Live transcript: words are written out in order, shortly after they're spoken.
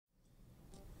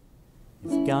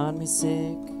You've got me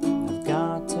sick, I've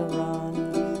got to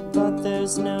run, but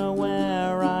there's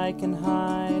nowhere I can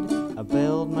hide. I'll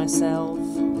build myself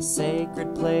a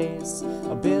sacred place,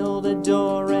 I'll build a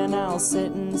door and I'll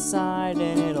sit inside,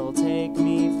 and it'll take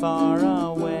me far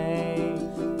away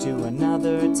to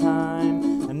another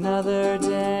time, another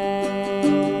day.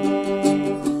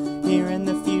 Here in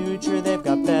the future they've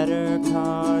got better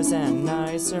cars and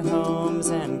nicer homes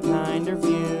and kinder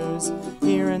views.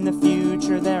 Here in the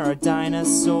future there are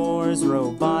dinosaurs,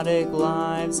 robotic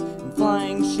lives, and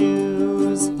flying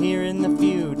shoes. Here in the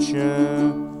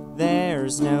future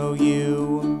there's no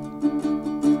you.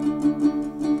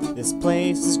 This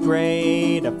place is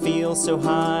great, I feel so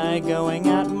high, going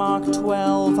at Mach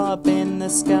 12 up in the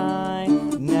sky.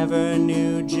 Never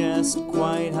knew just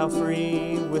quite how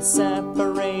free, with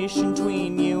separation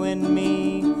between you and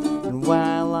me. And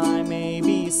while I may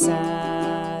be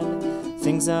sad,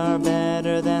 things are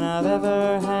better than I've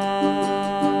ever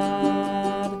had.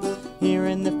 Here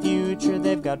in the future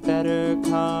they've got better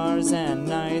cars and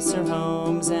nicer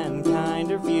homes and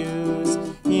kinder views.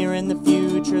 Here in the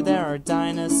future there are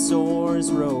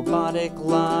dinosaurs, robotic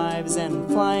lives, and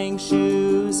flying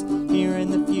shoes. Here in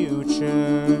the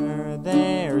future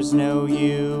there's no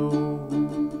you.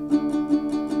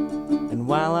 And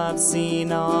while I've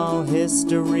seen all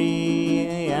history,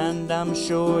 and I'm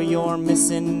sure you're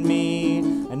missing me,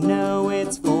 I know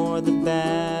it's for the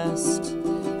best.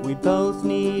 We both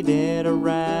needed a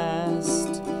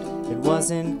rest. It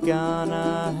wasn't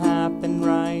gonna happen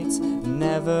right,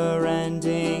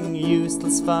 never-ending,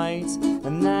 useless fight,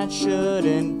 and that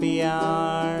shouldn't be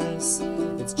ours.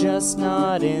 It's just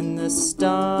not in the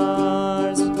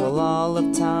stars. Well, all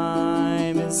of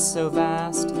time is so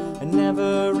vast, I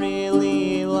never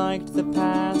really liked the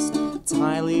past. It's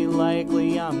highly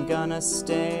likely I'm gonna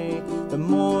stay, the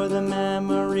more the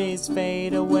memories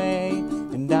fade away,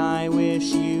 and I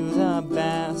wish you the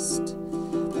best.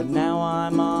 But now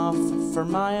I'm off for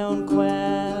my own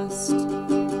quest.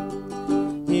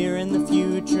 Here in the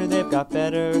future they've got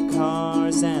better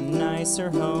cars and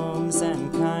nicer homes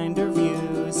and kinder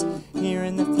views. Here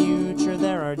in the future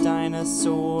there are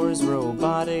dinosaurs,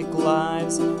 robotic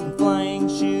lives, and flying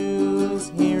shoes.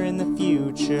 Here in the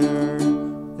future